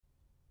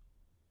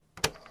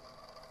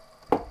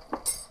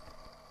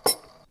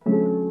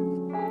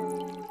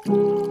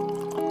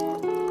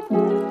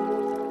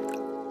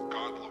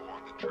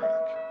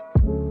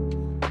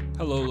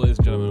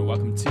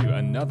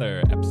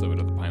another episode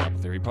of the Pineapple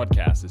Theory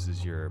Podcast. This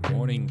is your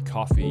morning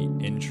coffee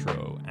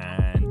intro,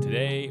 and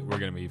today we're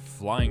going to be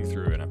flying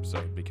through an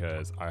episode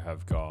because I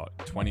have got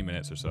 20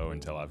 minutes or so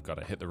until I've got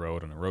to hit the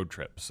road on a road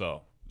trip.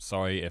 So,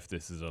 sorry if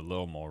this is a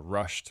little more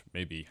rushed.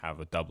 Maybe have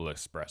a double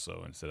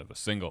espresso instead of a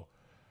single.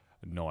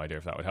 No idea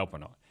if that would help or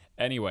not.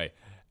 Anyway,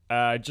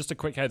 just a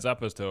quick heads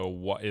up as to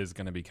what is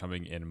going to be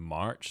coming in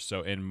March.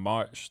 So in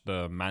March,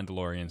 the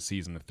Mandalorian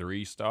Season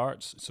 3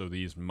 starts. So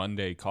these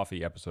Monday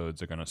coffee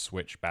episodes are going to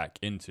switch back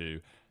into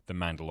the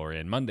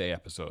Mandalorian Monday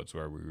episodes,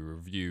 where we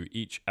review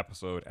each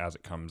episode as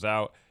it comes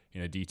out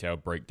in a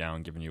detailed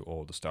breakdown, giving you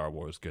all the Star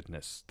Wars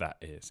goodness that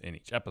is in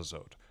each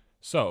episode.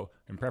 So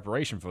in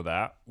preparation for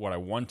that, what I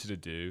wanted to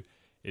do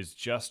is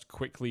just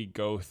quickly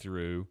go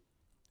through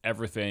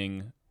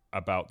everything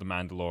about The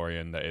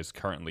Mandalorian that is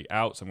currently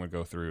out. So I'm going to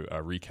go through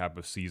a recap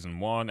of Season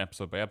 1,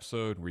 episode by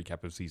episode,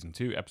 recap of Season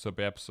 2, episode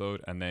by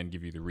episode, and then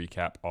give you the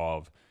recap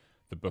of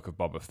the Book of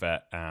Boba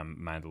Fett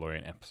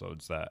Mandalorian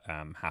episodes that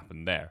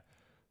happened there.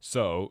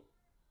 So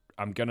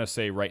I'm going to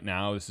say right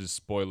now, this is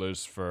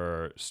spoilers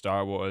for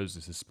Star Wars,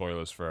 this is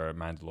spoilers for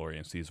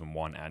Mandalorian Season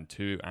 1 and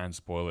 2, and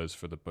spoilers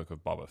for the Book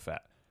of Boba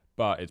Fett.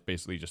 But it's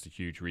basically just a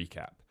huge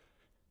recap.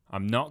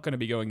 I'm not going to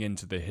be going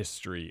into the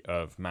history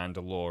of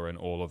Mandalore and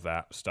all of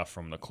that stuff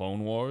from the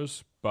Clone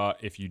Wars, but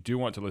if you do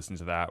want to listen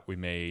to that,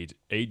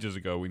 ages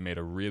ago, we made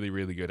a really,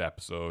 really good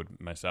episode.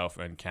 Myself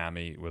and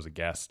Cami was a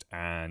guest,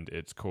 and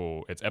it's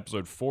cool. It's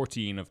episode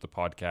 14 of the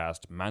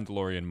podcast,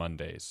 Mandalorian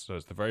Mondays. So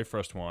it's the very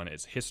first one.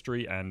 It's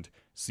history and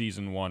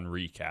season 1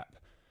 recap.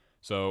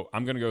 So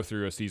I'm going to go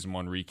through a season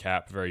 1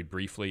 recap very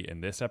briefly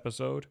in this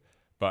episode.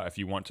 But if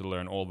you want to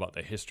learn all about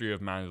the history of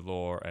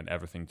Mandalore and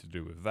everything to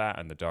do with that,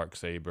 and the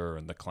Darksaber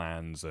and the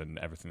clans and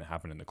everything that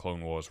happened in the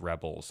Clone Wars,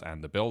 Rebels,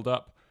 and the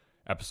build-up,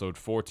 episode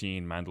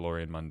 14,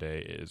 Mandalorian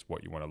Monday, is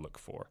what you want to look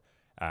for.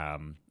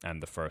 And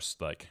the first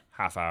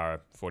half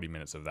hour, 40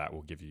 minutes of that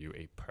will give you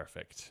a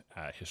perfect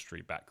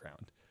history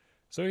background.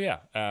 So yeah,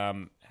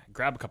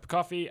 grab a cup of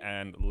coffee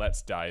and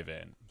let's dive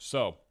in.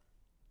 So,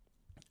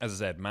 as I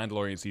said,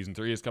 Mandalorian Season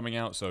 3 is coming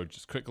out, so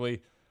just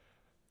quickly,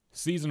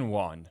 Season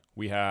 1,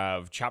 we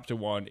have Chapter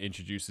 1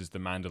 introduces the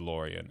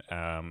Mandalorian,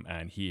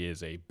 and he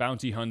is a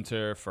bounty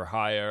hunter for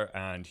hire,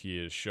 and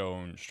he is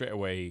shown straight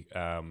away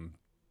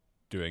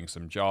doing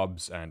some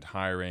jobs and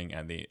hiring,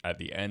 and at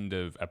the end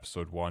of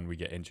Episode 1, we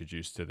get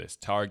introduced to this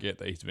target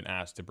that he's been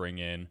asked to bring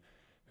in,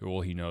 who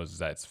all he knows is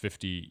that it's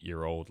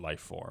 50-year-old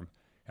life form,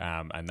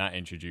 and that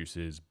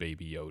introduces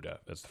Baby Yoda.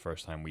 That's the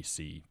first time we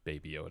see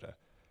Baby Yoda.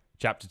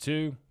 Chapter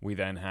 2, we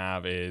then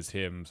have is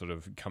him sort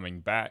of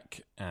coming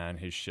back, and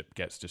his ship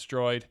gets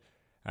destroyed,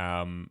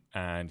 and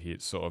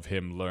it's sort of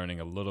him learning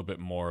a little bit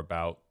more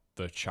about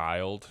the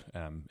child,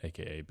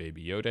 aka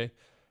Baby Yoda,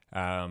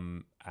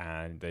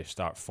 and they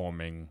start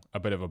forming a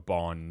bit of a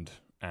bond,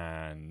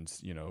 and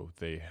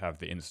they have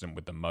the incident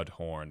with the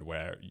Mudhorn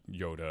where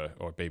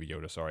Baby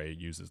Yoda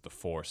uses the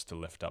Force to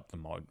lift up the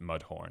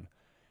Mudhorn,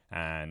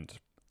 and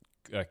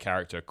a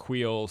character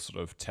Queel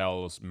sort of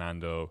tells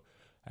Mando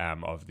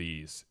of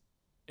these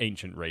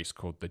ancient race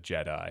called the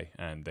Jedi,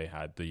 and they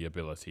had the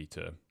ability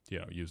to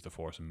use the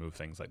Force and move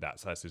things like that.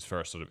 So that's his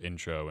first sort of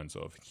intro and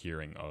sort of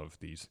hearing of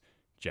these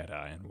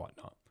Jedi and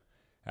whatnot.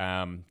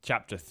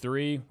 Chapter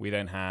 3, we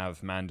then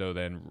have Mando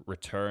then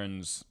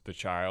returns the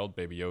child,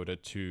 Baby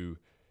Yoda, to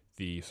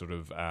the sort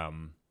of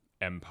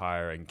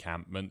Empire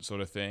encampment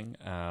sort of thing,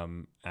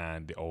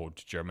 and the old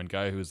German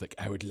guy who's like,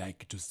 I would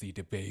like to see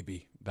the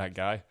baby, that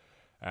guy.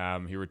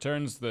 He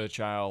returns the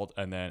child,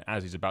 and then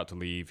as he's about to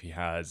leave, he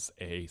has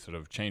a sort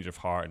of change of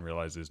heart and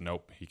realizes,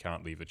 nope, he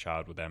can't leave the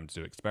child with them to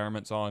do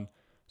experiments on.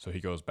 So he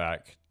goes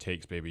back,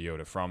 takes Baby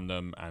Yoda from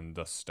them, and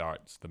thus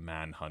starts the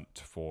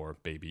manhunt for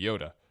Baby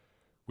Yoda.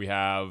 We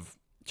have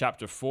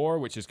Chapter 4,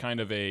 which is kind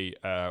of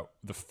the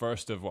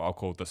first of what I'll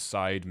call the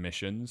side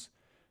missions.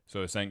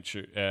 So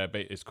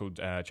it's called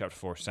Chapter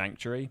 4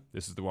 Sanctuary.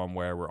 This is the one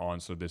where we're on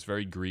this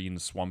very green,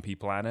 swampy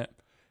planet,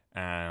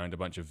 and a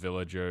bunch of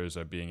villagers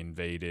are being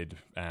invaded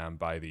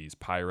by these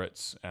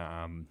pirates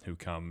who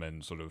come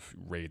and sort of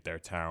raid their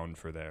town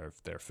for their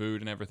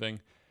food and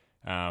everything.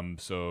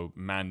 So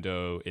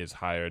Mando is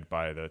hired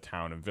by the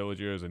town and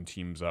villagers and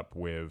teams up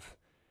with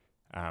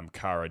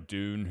Cara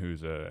Dune,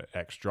 who's a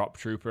ex-drop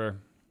trooper,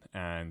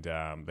 and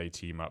they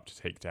team up to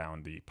take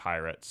down the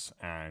pirates.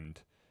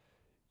 And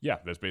yeah,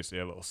 there's basically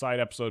a little side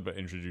episode, but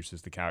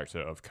introduces the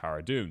character of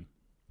Cara Dune.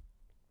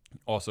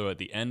 Also, at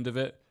the end of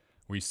it,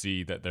 we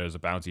see that there's a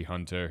bounty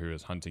hunter who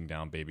is hunting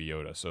down Baby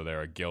Yoda. So there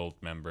are guild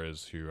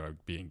members who are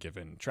being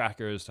given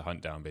trackers to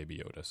hunt down Baby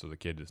Yoda. So the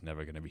kid is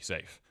never going to be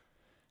safe.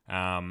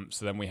 So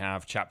then we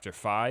have Chapter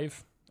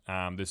 5.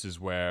 This is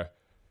where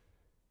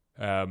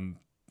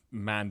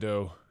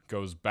Mando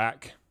goes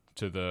back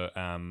to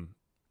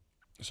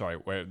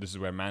this is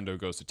where Mando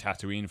goes to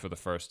Tatooine for the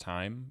first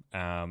time.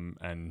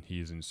 And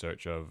he's in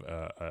search of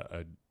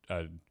a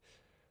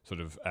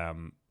sort of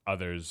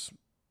others.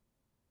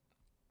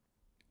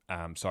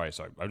 Sorry.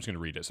 I'm just going to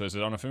read it. So it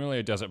says, on a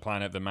familiar desert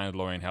planet, the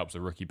Mandalorian helps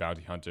a rookie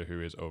bounty hunter who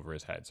is over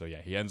his head. So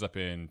yeah, he ends up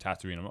in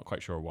Tatooine. I'm not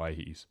quite sure why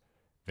he's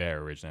there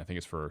originally. I think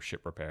it's for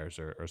ship repairs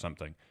or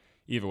something.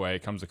 Either way,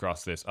 comes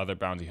across this other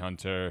bounty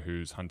hunter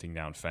who's hunting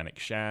down Fennec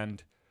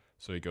Shand.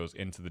 So he goes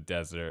into the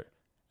desert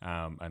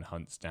and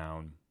hunts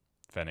down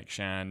Fennec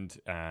Shand,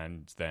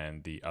 and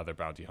then the other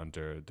bounty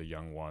hunter, the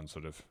young one,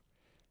 sort of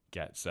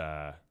gets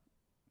a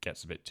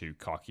bit too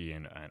cocky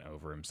and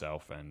over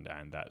himself, and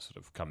that sort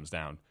of comes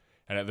down.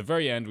 And at the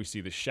very end, we see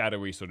the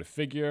shadowy sort of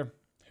figure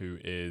who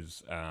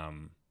is,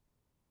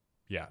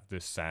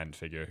 this sand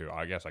figure who,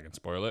 I guess I can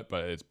spoil it,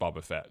 but it's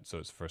Boba Fett. So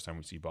it's the first time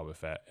we see Boba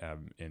Fett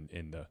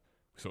in the,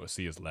 we sort of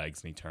see his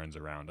legs and he turns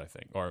around, I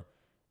think. Or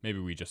maybe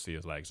we just see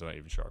his legs, I'm not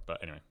even sure.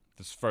 But anyway,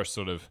 it's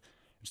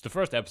the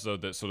first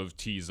episode that sort of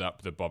tees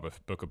up the Book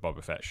of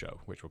Boba Fett show,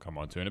 which we'll come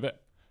on to in a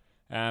bit.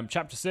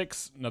 Chapter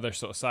 6, another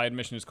sort of side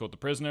mission is called The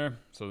Prisoner.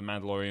 So the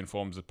Mandalorian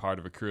forms as part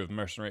of a crew of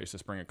mercenaries to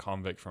spring a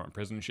convict from a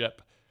prison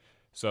ship.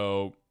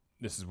 So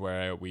this is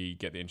where we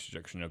get the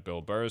introduction of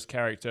Bill Burr's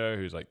character,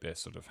 who's like this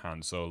sort of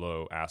Han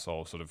Solo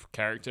asshole sort of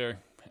character.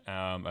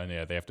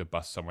 They have to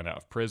bust someone out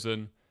of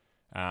prison.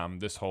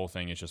 This whole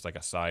thing is just like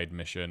a side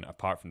mission,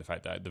 apart from the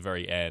fact that at the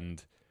very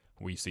end,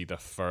 we see the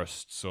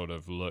first sort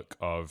of look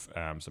of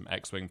some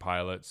X-Wing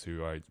pilots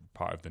who are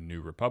part of the New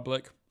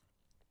Republic,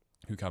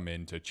 who come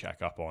in to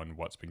check up on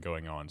what's been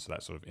going on. So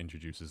that sort of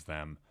introduces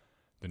them,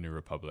 the New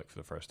Republic, for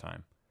the first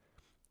time.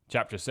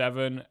 Chapter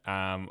 7,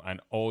 an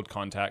old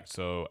contact,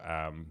 so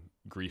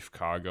Grief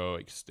Cargo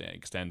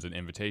extends an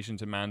invitation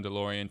to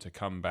Mandalorian to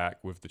come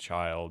back with the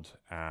child,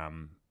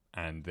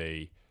 and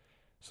they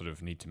sort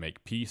of need to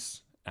make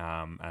peace.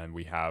 And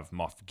we have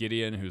Moff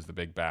Gideon, who's the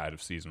big bad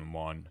of season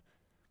 1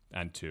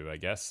 and 2, I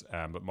guess.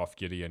 But Moff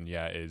Gideon,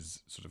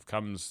 is sort of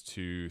comes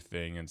to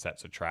thing and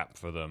sets a trap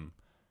for them.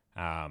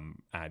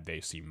 And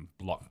they seem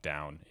locked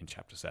down in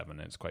chapter 7,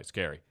 and it's quite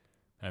scary.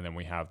 And then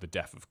we have the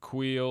death of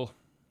Queel,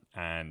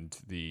 and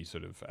the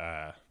sort of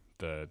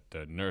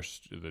the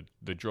nurse,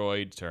 the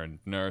droid turned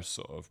nurse,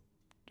 sort of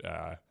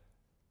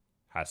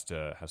has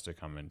to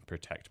come and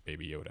protect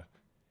Baby Yoda.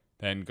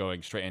 Then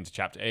going straight into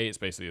chapter 8, it's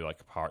basically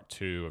like part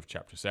 2 of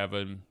chapter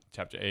 7.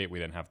 Chapter 8, we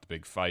then have the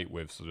big fight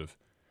with sort of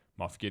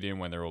Moff Gideon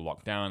when they're all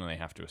locked down and they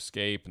have to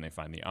escape, and they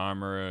find the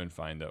armor and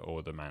find that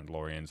all the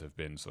Mandalorians have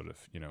been sort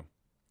of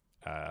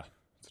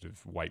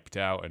wiped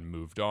out and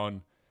moved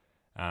on.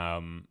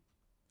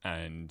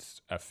 And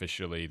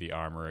officially the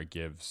armorer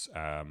gives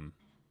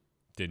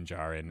Din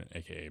Djarin,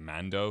 aka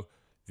Mando,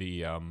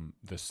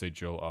 the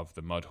sigil of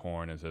the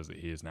Mudhorn, and says that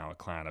he is now a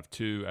clan of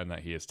 2, and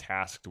that he is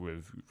tasked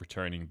with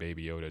returning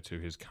Baby Yoda to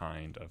his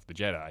kind of the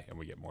Jedi, and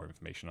we get more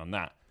information on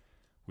that.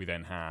 We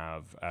then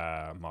have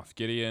Moff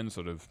Gideon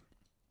sort of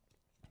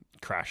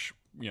crash,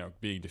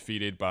 being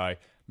defeated by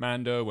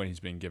Mando when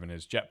he's been given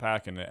his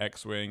jetpack and the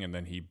X-Wing, and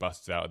then he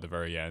busts out at the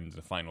very end.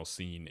 The final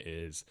scene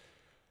is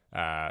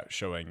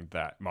showing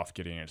that Moff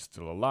Gideon is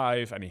still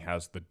alive, and he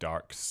has the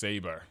dark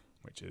saber,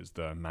 which is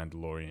the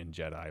Mandalorian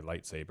Jedi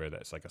lightsaber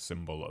that's like a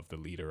symbol of the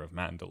leader of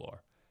Mandalore.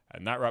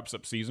 And that wraps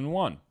up season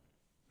 1.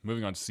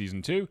 Moving on to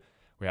season 2,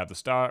 we have the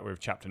start with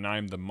chapter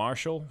 9, The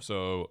Marshal.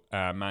 So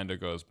Mando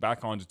goes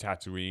back onto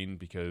Tatooine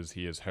because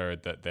he has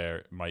heard that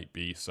there might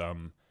be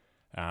some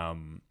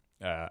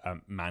a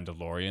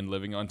Mandalorian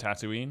living on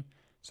Tatooine.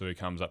 So he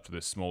comes up to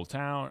this small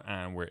town,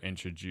 and we're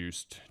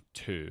introduced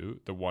to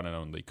the one and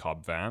only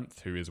Cobb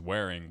Vanth, who is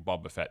wearing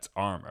Boba Fett's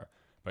armor.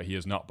 But he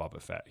is not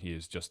Boba Fett. He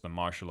is just the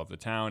marshal of the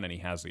town, and he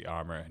has the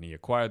armor, and he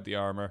acquired the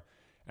armor.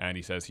 And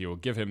he says he will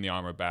give him the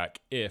armor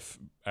back if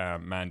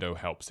Mando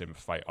helps him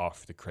fight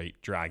off the Krayt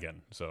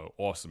Dragon. So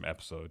awesome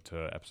episode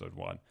to episode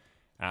 1.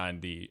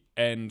 And the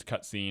end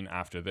cutscene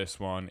after this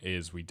one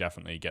is we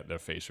definitely get the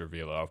face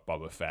reveal of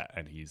Boba Fett,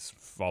 and he's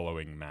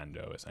following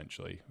Mando,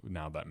 essentially,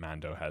 now that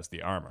Mando has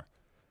the armor.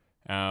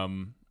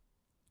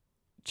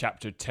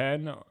 Chapter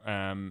 10,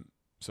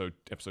 so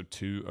episode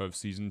 2 of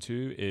season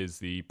 2 is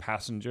The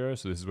Passenger.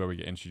 So this is where we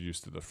get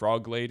introduced to the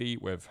frog lady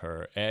with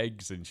her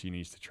eggs, and she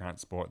needs to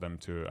transport them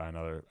to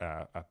another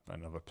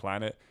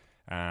planet.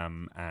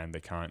 And they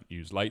can't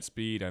use light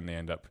speed, and they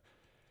end up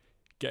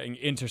getting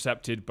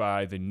intercepted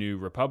by the New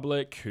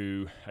Republic,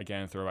 who,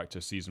 again, throwback to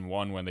season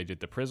 1 when they did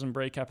the Prison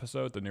Break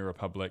episode. The New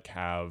Republic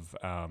have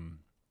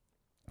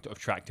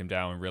tracked him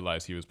down and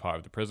realized he was part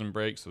of the Prison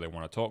Break, so they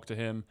want to talk to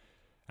him.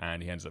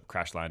 And he ends up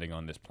crash landing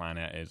on this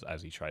planet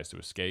as he tries to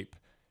escape.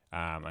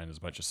 And there's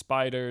a bunch of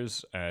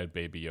spiders,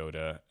 Baby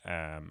Yoda,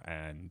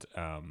 and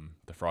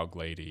the Frog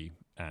Lady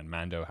and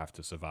Mando have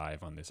to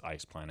survive on this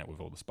ice planet with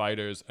all the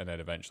spiders. And then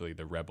eventually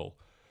the rebel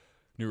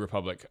New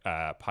Republic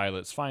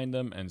pilots find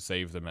them and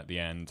save them at the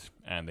end,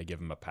 and they give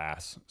him a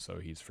pass, so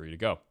he's free to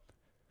go.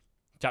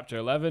 Chapter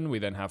 11, we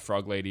then have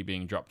Frog Lady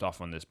being dropped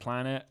off on this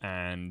planet,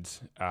 and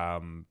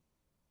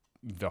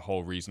the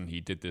whole reason he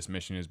did this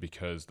mission is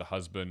because the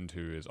husband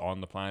who is on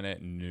the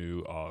planet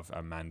knew of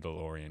a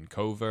Mandalorian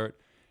covert,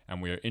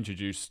 and we are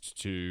introduced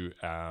to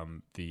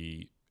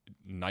the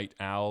Night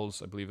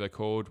Owls, I believe they're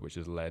called, which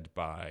is led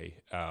by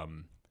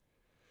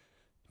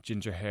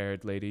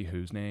ginger-haired lady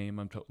whose name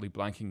I'm totally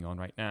blanking on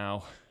right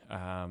now,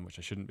 which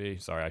I shouldn't be.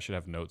 Sorry, I should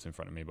have notes in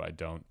front of me, but I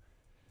don't.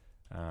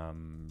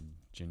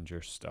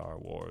 Ginger Star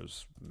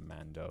Wars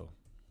Mando.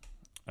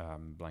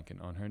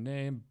 blanking on her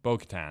name.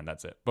 Bo-Katan,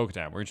 that's it.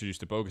 Bo-Katan. We're introduced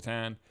to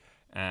Bo-Katan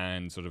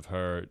and sort of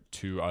her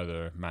two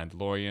other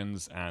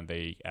Mandalorians, and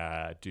they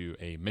do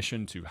a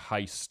mission to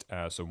heist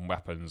some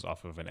weapons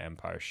off of an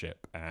Empire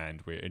ship.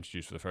 And we're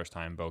introduced for the first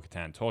time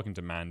Bo-Katan talking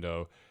to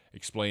Mando,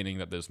 explaining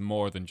that there's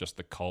more than just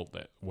the cult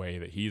way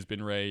that he's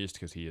been raised,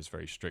 because he is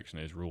very strict in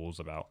his rules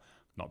about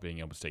not being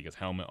able to take his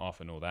helmet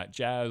off and all that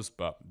jazz.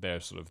 But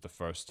they're sort of the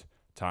first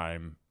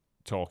time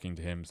talking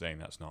to him, saying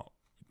that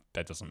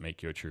doesn't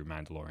make you a true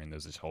Mandalorian.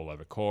 There's this whole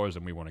other cause,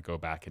 and we want to go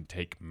back and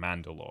take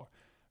Mandalore.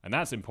 And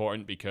that's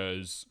important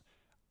because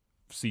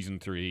season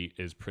 3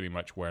 is pretty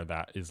much where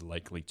that is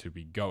likely to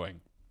be going.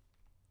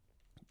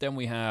 Then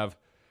we have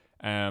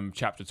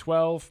chapter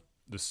 12,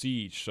 The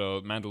Siege.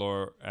 So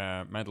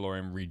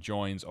Mandalorian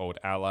rejoins old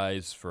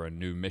allies for a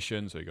new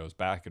mission. So he goes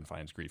back and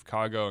finds Grief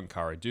Karga and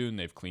Cara Dune.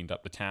 They've cleaned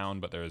up the town,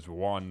 but there is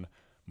one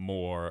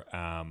more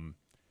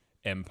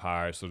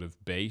Empire sort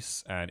of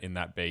base. And in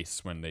that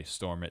base, when they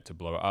storm it to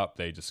blow it up,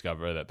 they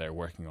discover that they're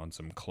working on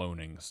some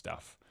cloning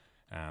stuff.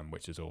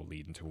 Which is all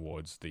leading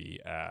towards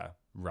the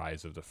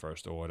rise of the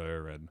First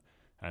Order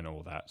and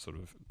all that sort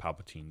of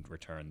Palpatine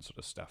return sort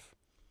of stuff.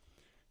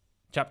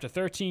 Chapter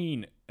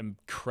 13,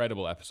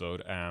 incredible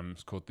episode.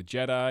 It's called The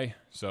Jedi.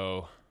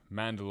 So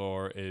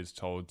Mandalore is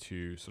told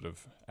to sort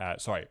of...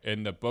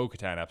 in the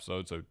Bo-Katan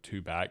episode, so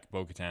 2 back,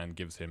 Bo-Katan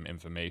gives him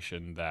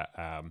information that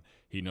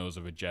he knows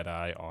of a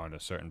Jedi on a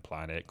certain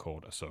planet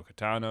called Ahsoka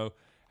Tano,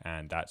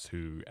 and that's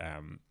who...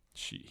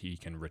 he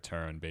can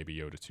return Baby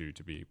Yoda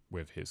to be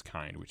with his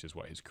kind, which is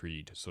what his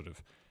creed sort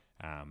of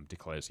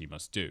declares he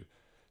must do.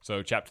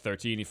 So chapter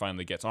 13, he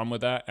finally gets on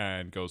with that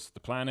and goes to the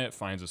planet,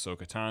 finds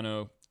Ahsoka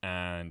Tano,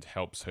 and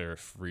helps her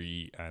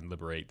free and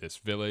liberate this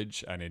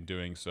village. And in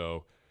doing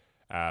so,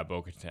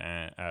 Ahsoka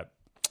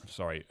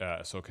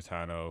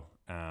Tano,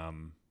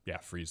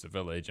 frees the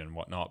village and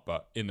whatnot.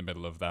 But in the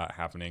middle of that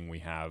happening, we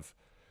have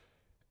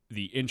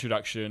the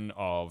introduction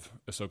of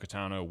Ahsoka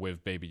Tano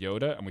with Baby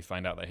Yoda, and we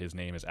find out that his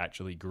name is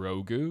actually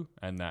Grogu,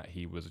 and that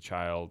he was a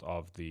child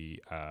of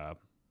the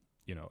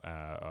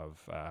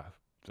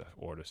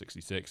Order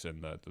 66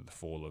 and the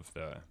fall of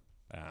the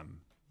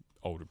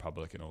Old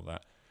Republic and all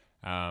that.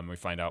 We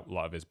find out a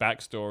lot of his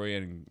backstory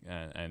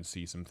and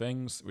see some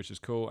things, which is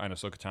cool. And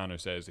Ahsoka Tano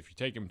says if you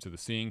take him to the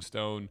Seeing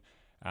Stone,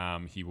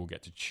 he will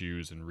get to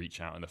choose and reach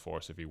out in the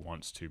Force if he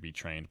wants to be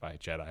trained by a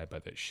Jedi,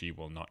 but that she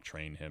will not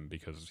train him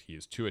because he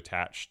is too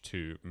attached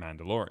to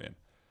Mandalorian.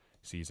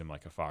 Sees him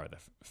like a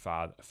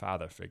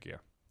father figure.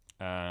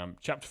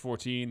 Chapter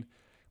 14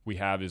 we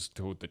have is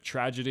called The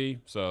Tragedy.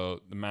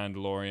 So the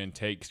Mandalorian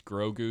takes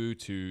Grogu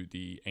to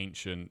the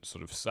ancient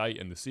sort of site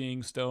in the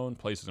Seeing Stone,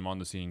 places him on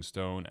the Seeing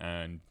Stone,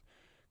 and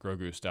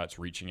Grogu starts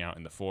reaching out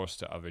in the Force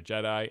to other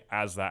Jedi.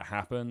 As that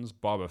happens,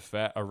 Boba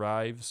Fett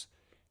arrives,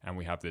 and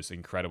we have this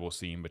incredible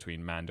scene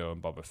between Mando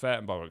and Boba Fett,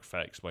 and Boba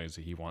Fett explains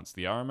that he wants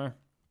the armor.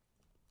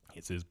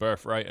 It's his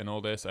birthright and all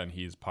this, and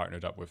he's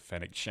partnered up with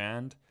Fennec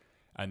Shand.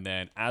 And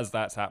then as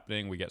that's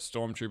happening, we get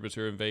stormtroopers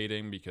who are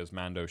invading because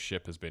Mando's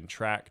ship has been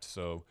tracked.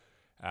 So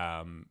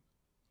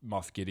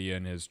Moff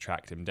Gideon has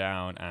tracked him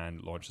down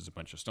and launches a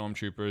bunch of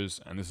stormtroopers.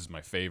 And this is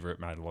my favorite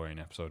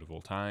Mandalorian episode of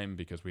all time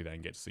because we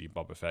then get to see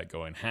Boba Fett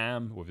going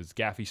ham with his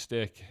gaffy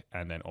stick,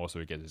 and then also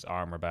he gets his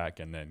armor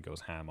back and then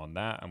goes ham on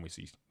that, and we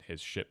see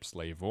his ship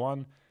Slave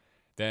One.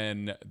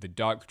 Then the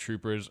Dark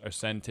Troopers are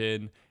sent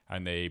in,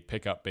 and they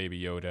pick up Baby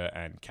Yoda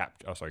and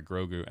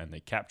Grogu, and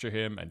they capture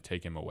him and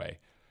take him away.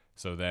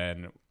 So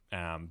then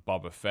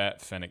Boba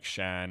Fett, Fennec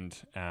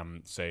Shand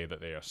say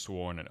that they are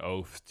sworn an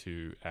oath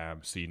to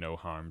see no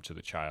harm to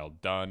the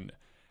child done,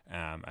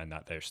 and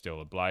that they're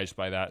still obliged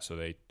by that. So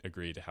they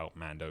agree to help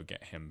Mando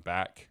get him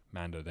back.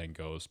 Mando then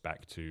goes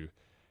back to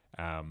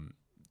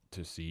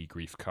see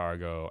Grief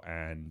Karga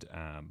and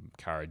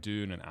Cara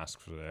Dune and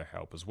asks for their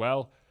help as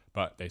well.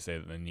 But they say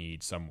that they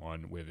need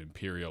someone with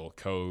Imperial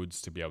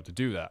codes to be able to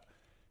do that.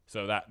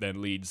 So that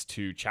then leads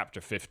to Chapter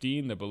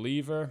 15, The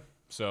Believer.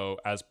 So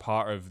as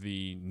part of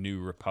the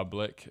New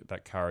Republic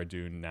that Cara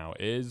Dune now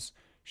is,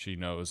 she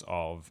knows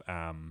of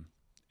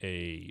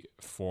a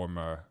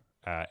former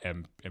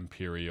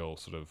Imperial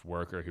sort of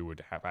worker who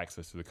would have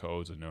access to the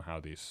codes and know how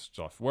this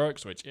stuff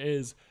works, which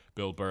is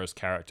Bill Burr's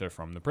character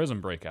from the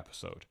Prison Break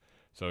episode.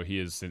 So he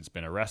has since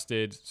been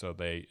arrested, so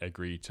they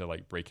agree to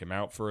break him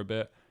out for a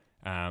bit.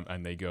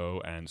 And they go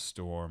and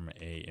storm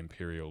a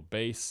Imperial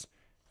base.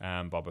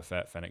 Boba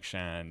Fett, Fennec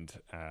Shand,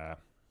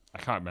 I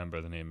can't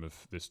remember the name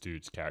of this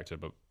dude's character,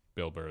 but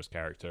Bill Burr's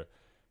character,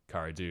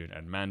 Cara Dune,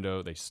 and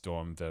Mando, they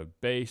storm the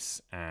base,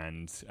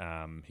 and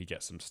he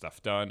gets some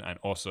stuff done. And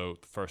also,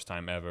 the first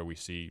time ever, we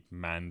see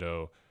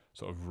Mando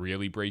sort of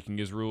really breaking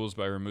his rules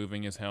by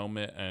removing his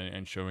helmet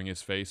and showing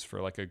his face for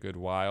a good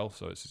while.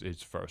 So it's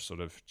his first sort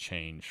of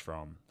change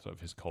from sort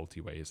of his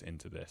culty ways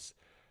into this.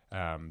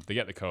 They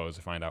get the codes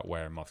to find out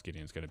where Moff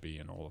Gideon's going to be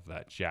and all of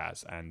that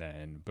jazz, and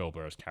then Bill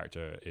Burr's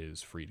character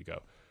is free to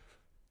go.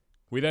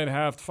 We then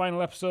have the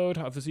final episode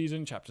of the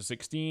season, Chapter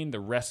 16, The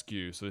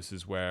Rescue. So this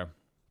is where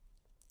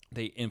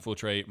They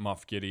infiltrate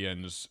Moff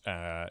Gideon's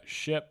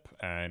ship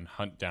and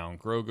hunt down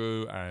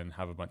Grogu and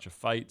have a bunch of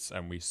fights.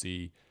 And we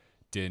see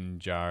Din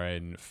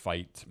Djarin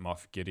fight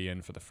Moff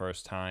Gideon for the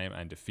first time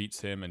and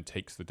defeats him and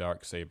takes the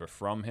Darksaber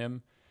from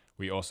him.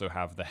 We also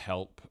have the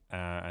help,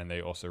 and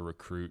they also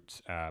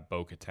recruit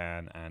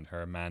Bo-Katan and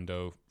her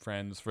Mando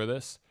friends for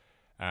this.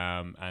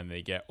 And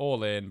they get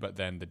all in, but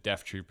then the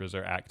Death Troopers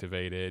are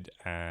activated,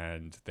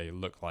 and they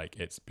look like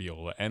it's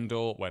be-all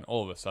end-all, when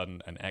all of a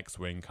sudden an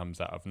X-Wing comes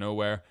out of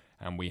nowhere,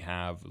 and we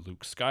have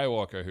Luke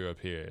Skywalker who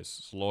appears,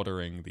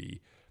 slaughtering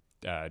the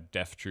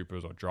Death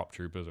Troopers or Drop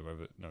Troopers, or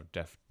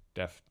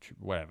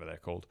whatever they're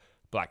called,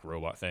 black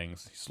robot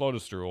things. He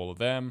slaughters through all of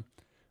them.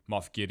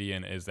 Moff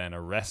Gideon is then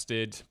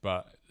arrested,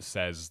 but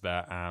says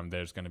that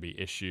there's going to be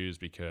issues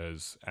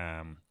because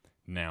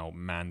now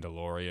Mando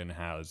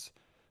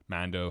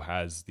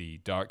has the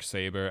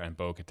Darksaber, and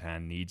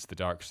Bo-Katan needs the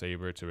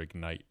Darksaber to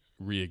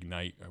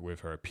reignite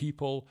with her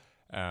people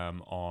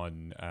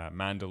on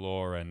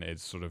Mandalore, and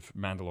it's sort of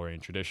Mandalorian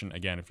tradition.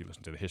 Again, if you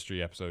listen to the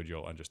history episode,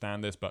 you'll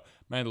understand this, but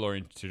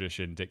Mandalorian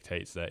tradition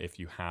dictates that if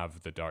you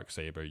have the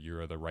Darksaber,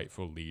 you're the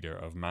rightful leader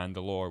of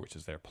Mandalore, which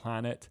is their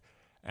planet,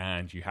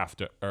 and you have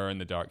to earn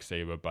the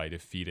Darksaber by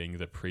defeating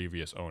the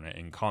previous owner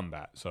in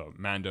combat. So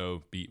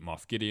Mando beat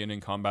Moff Gideon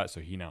in combat,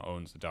 so he now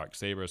owns the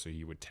Darksaber, so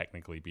he would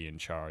technically be in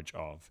charge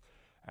of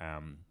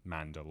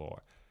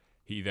Mandalore.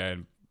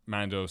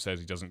 Mando says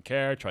he doesn't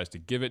care, tries to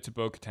give it to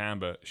Bo-Katan,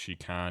 but she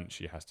can't.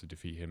 She has to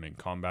defeat him in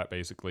combat,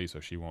 basically, so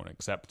she won't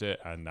accept it,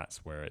 and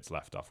that's where it's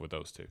left off with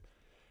those two.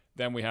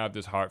 Then we have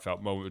this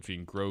heartfelt moment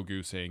between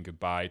Grogu saying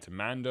goodbye to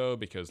Mando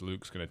because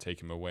Luke's going to take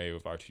him away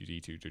with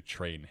R2-D2 to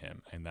train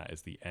him, and that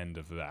is the end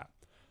of that.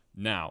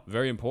 Now,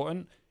 very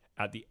important,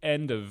 at the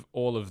end of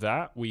all of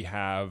that, we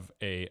have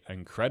an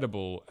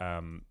incredible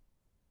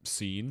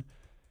scene,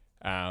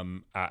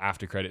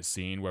 after credits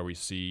scene, where we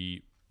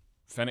see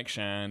Fennec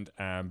Shand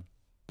and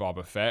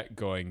Boba Fett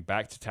going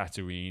back to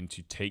Tatooine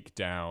to take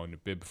down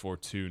Bib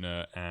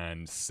Fortuna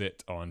and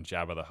sit on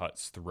Jabba the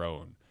Hutt's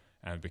throne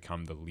and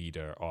become the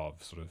leader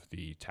of sort of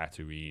the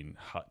Tatooine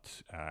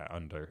Hutt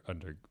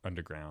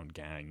underground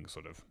gang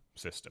sort of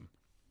system,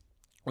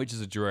 which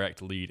is a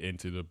direct lead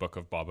into the Book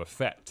of Boba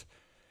Fett.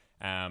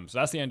 So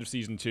that's the end of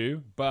season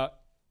 2, but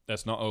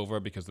that's not over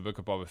because the Book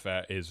of Boba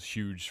Fett is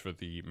huge for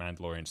the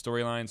Mandalorian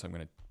storyline, so I'm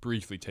going to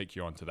briefly take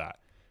you on to that.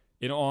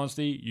 In all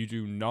honesty, you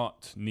do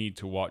not need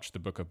to watch the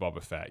Book of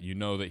Boba Fett. You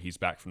know that he's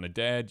back from the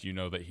dead. You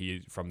know that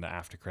he, from the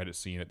after credit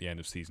scene at the end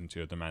of season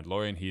 2 of The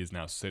Mandalorian, he is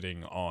now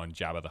sitting on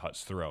Jabba the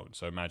Hutt's throne.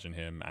 So imagine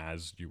him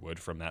as you would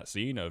from that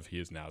scene of he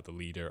is now the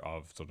leader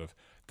of sort of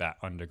that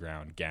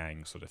underground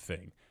gang sort of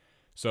thing.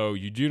 So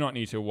you do not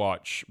need to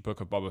watch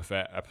Book of Boba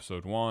Fett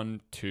episode 1,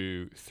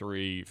 2,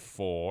 3,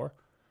 4.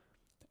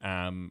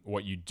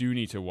 What you do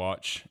need to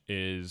watch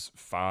is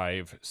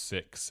 5,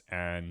 6,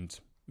 and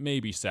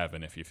maybe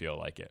 7 if you feel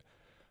like it.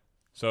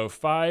 So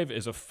 5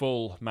 is a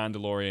full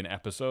Mandalorian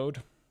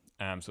episode.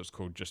 So it's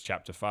called just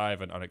Chapter 5,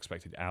 An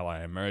Unexpected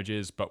Ally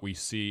Emerges. But we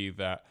see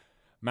that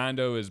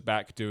Mando is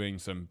back doing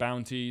some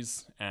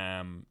bounties,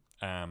 and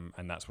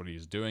that's what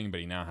he's doing. But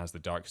he now has the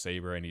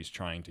Darksaber, and he's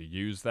trying to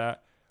use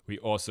that. We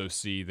also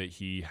see that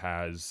he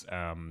has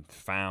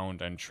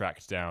found and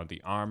tracked down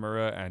the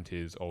Armorer and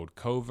his old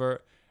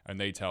covert,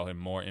 and they tell him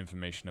more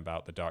information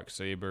about the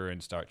Darksaber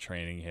and start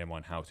training him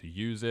on how to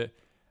use it.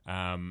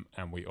 And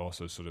we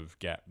also sort of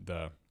get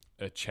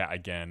a chat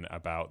again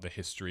about the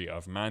history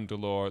of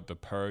Mandalore, the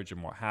Purge,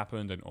 and what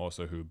happened, and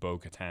also who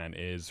Bo-Katan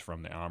is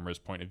from the Armorer's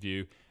point of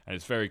view. And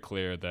it's very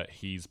clear that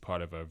he's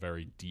part of a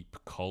very deep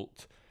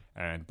cult,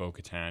 and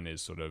Bo-Katan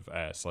is sort of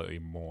a slightly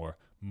more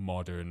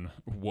modern,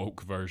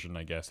 woke version,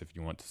 I guess, if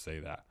you want to say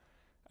that.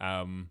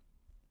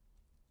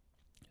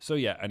 So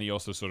yeah, and he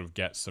also sort of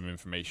gets some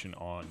information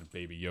on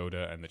Baby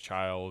Yoda and the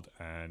child,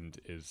 and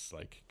is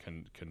like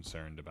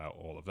concerned about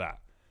all of that.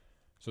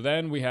 So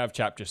then we have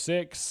Chapter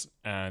 6,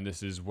 and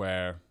this is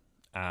where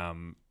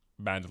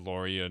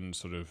Mandalorian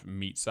sort of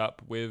meets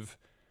up with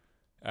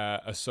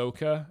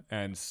Ahsoka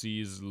and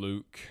sees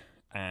Luke,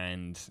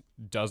 and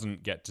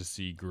doesn't get to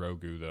see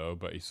Grogu though,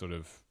 but he sort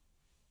of...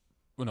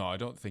 Well, no, I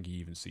don't think he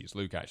even sees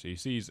Luke, actually. He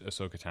sees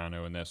Ahsoka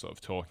Tano, and they're sort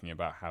of talking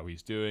about how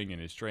he's doing in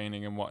his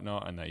training and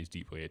whatnot, and that he's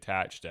deeply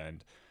attached,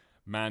 and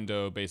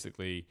Mando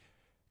basically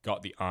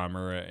got the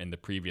Armorer in the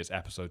previous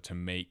episode to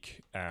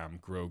make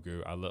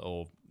Grogu a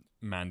little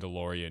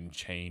Mandalorian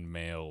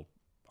chainmail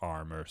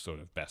armor, sort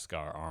of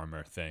Beskar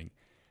armor thing,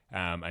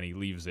 and he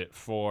leaves it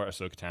for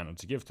Ahsoka Tano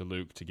to give to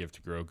Luke, to give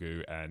to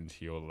Grogu, and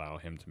he'll allow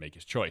him to make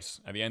his choice.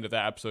 At the end of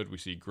that episode, we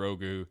see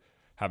Grogu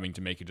having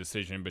to make a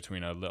decision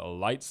between a little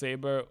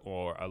lightsaber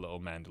or a little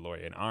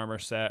Mandalorian armor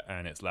set,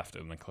 and it's left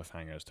on the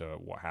cliffhanger as to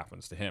what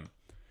happens to him.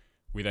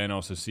 We then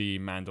also see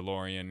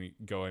Mandalorian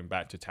going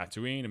back to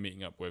Tatooine and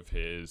meeting up with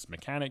his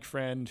mechanic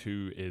friend,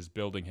 who is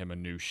building him a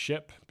new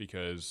ship,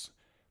 because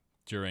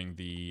during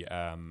the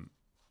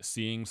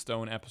Seeing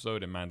Stone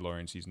episode in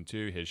Mandalorian Season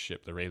 2, his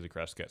ship, the Razor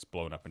Crest, gets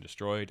blown up and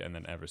destroyed, and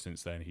then ever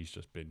since then, he's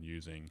just been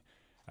using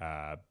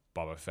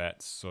Boba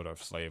Fett's sort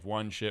of Slave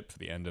One ship for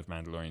the end of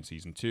Mandalorian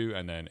Season 2,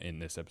 and then in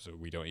this episode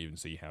we don't even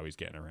see how he's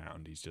getting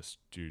around. He's just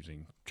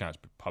using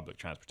public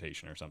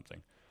transportation or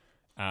something.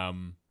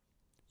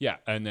 Yeah,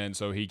 and then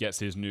so he gets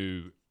his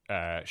new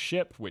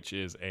ship, which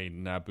is a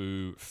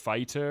Naboo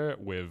fighter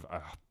with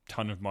a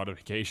ton of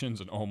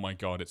modifications, and oh my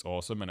god, it's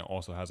awesome. And it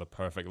also has a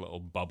perfect little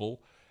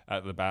bubble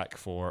at the back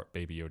for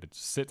Baby Yoda to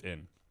sit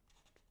in.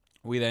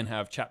 We then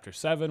have Chapter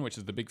 7, which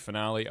is the big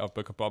finale of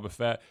Book of Boba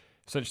Fett.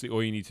 Essentially,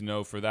 all you need to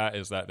know for that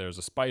is that there's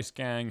a spice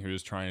gang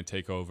who's trying to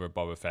take over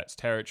Boba Fett's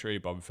territory.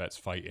 Boba Fett's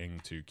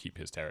fighting to keep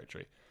his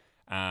territory.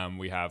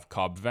 We have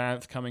Cobb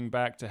Vanth coming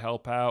back to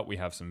help out. We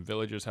have some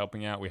villagers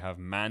helping out. We have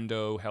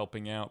Mando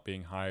helping out,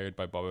 being hired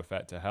by Boba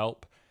Fett to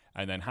help.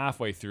 And then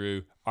halfway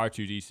through,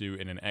 R2-D2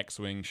 in an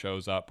X-Wing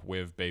shows up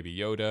with Baby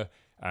Yoda,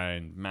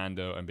 and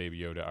Mando and Baby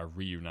Yoda are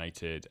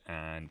reunited,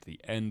 and the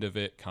end of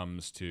it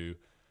comes to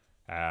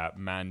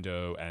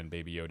Mando and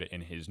Baby Yoda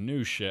in his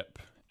new ship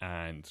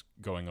and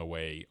going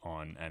away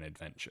on an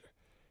adventure.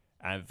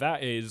 And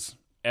that is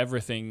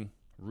everything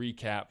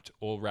recapped,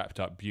 all wrapped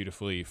up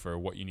beautifully for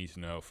what you need to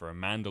know for a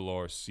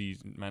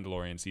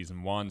Mandalorian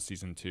Season 1,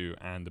 Season 2,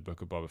 and the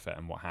Book of Boba Fett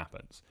and what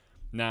happens.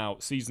 Now,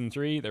 Season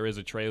 3, there is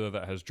a trailer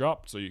that has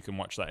dropped, so you can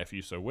watch that if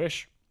you so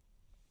wish.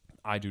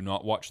 I do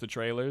not watch the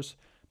trailers,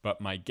 but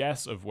my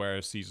guess of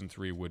where Season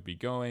 3 would be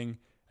going,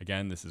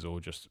 again, this is all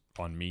just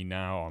on me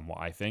now, on what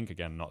I think.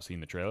 Again, not seen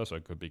the trailer, so I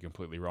could be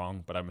completely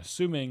wrong, but I'm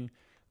assuming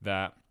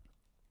that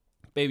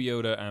Baby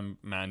Yoda and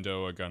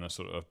Mando are going to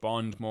sort of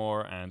bond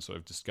more and sort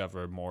of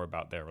discover more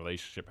about their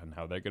relationship and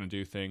how they're going to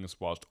do things,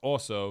 whilst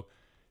also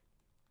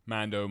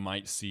Mando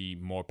might see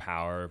more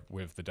power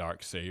with the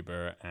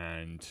Darksaber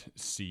and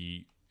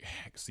seek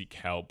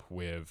help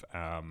with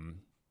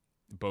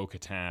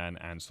Bo-Katan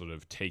and sort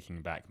of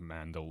taking back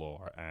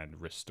Mandalore and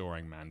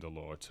restoring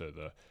Mandalore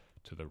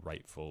to the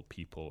rightful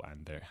people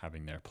and they're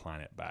having their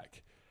planet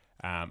back.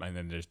 And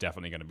then there's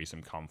definitely going to be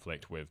some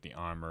conflict with the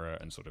Armorer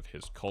and sort of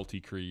his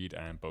culty creed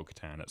and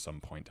Bo-Katan at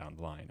some point down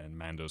the line. And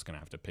Mando's going to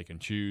have to pick and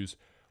choose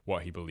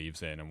what he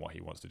believes in and what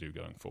he wants to do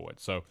going forward.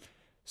 So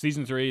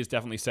Season 3 is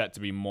definitely set to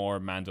be more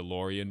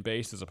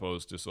Mandalorian-based as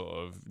opposed to sort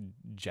of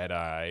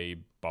Jedi,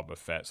 Boba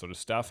Fett sort of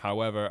stuff.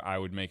 However, I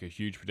would make a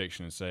huge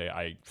prediction and say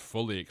I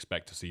fully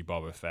expect to see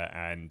Boba Fett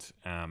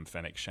and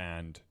Fennec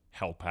Shand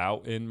help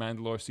out in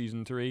Mandalore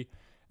Season 3.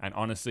 And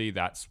honestly,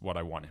 that's what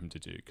I want him to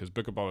do. Because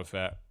Book of Boba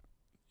Fett,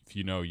 if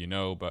you know, you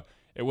know, but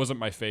it wasn't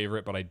my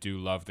favorite, but I do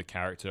love the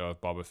character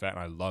of Boba Fett, and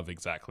I love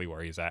exactly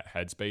where he's at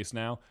headspace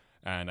now.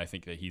 And I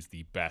think that he's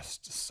the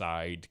best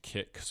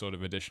sidekick sort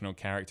of additional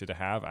character to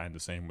have, and the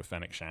same with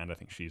Fennec Shand. I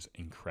think she's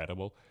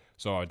incredible.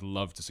 So I'd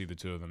love to see the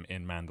two of them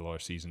in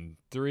Mandalore Season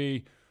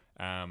 3.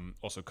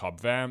 Also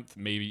Cobb Vanth,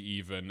 maybe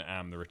even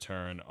the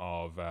return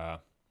of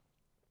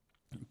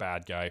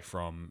bad guy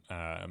from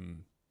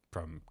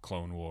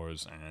Clone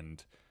Wars,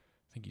 and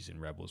I think he's in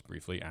Rebels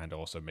briefly, and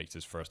also makes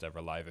his first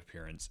ever live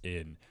appearance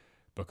in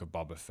Book of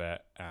Boba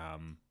Fett.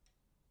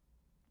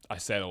 I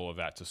said all of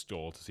that to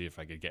stall to see if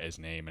I could get his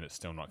name, and it's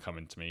still not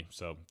coming to me,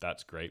 so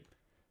that's great.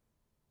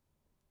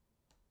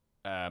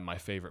 My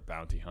favorite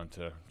bounty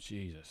hunter.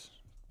 Jesus.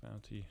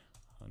 Bounty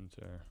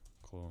hunter,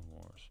 Clone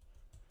Wars.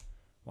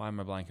 Why am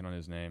I blanking on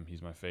his name?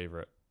 He's my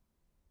favorite.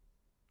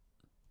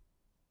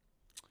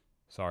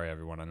 Sorry,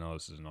 everyone. I know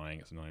this is annoying.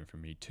 It's annoying for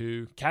me,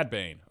 too. Cad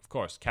Bane. Of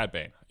course, Cad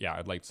Bane. Yeah,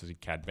 I'd like to see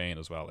Cad Bane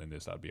as well in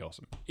this. That would be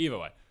awesome. Either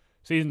way.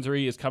 Season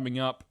 3 is coming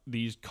up.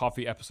 These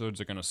coffee episodes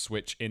are going to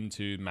switch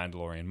into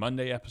Mandalorian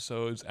Monday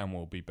episodes, and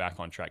we'll be back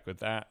on track with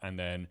that. And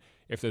then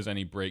if there's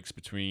any breaks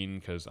between,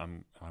 because I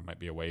might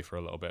be away for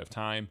a little bit of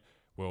time,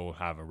 we'll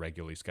have a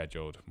regularly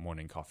scheduled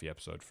morning coffee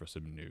episode for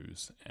some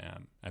news.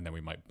 And then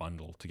we might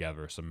bundle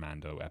together some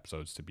Mando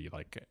episodes to be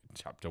like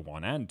Chapter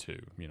 1 and 2,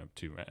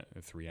 2,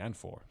 3, and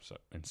 4. So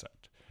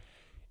insert.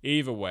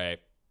 Either way,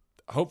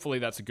 hopefully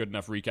that's a good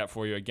enough recap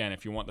for you. Again,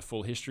 if you want the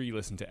full history,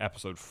 listen to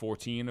episode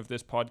 14 of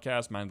this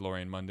podcast,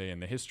 Mandalorian Monday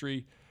and the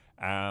History,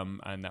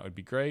 and that would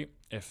be great.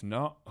 If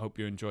not, hope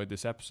you enjoyed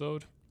this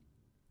episode.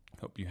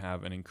 Hope you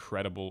have an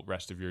incredible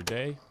rest of your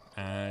day,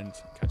 and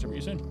catch up with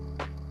you soon.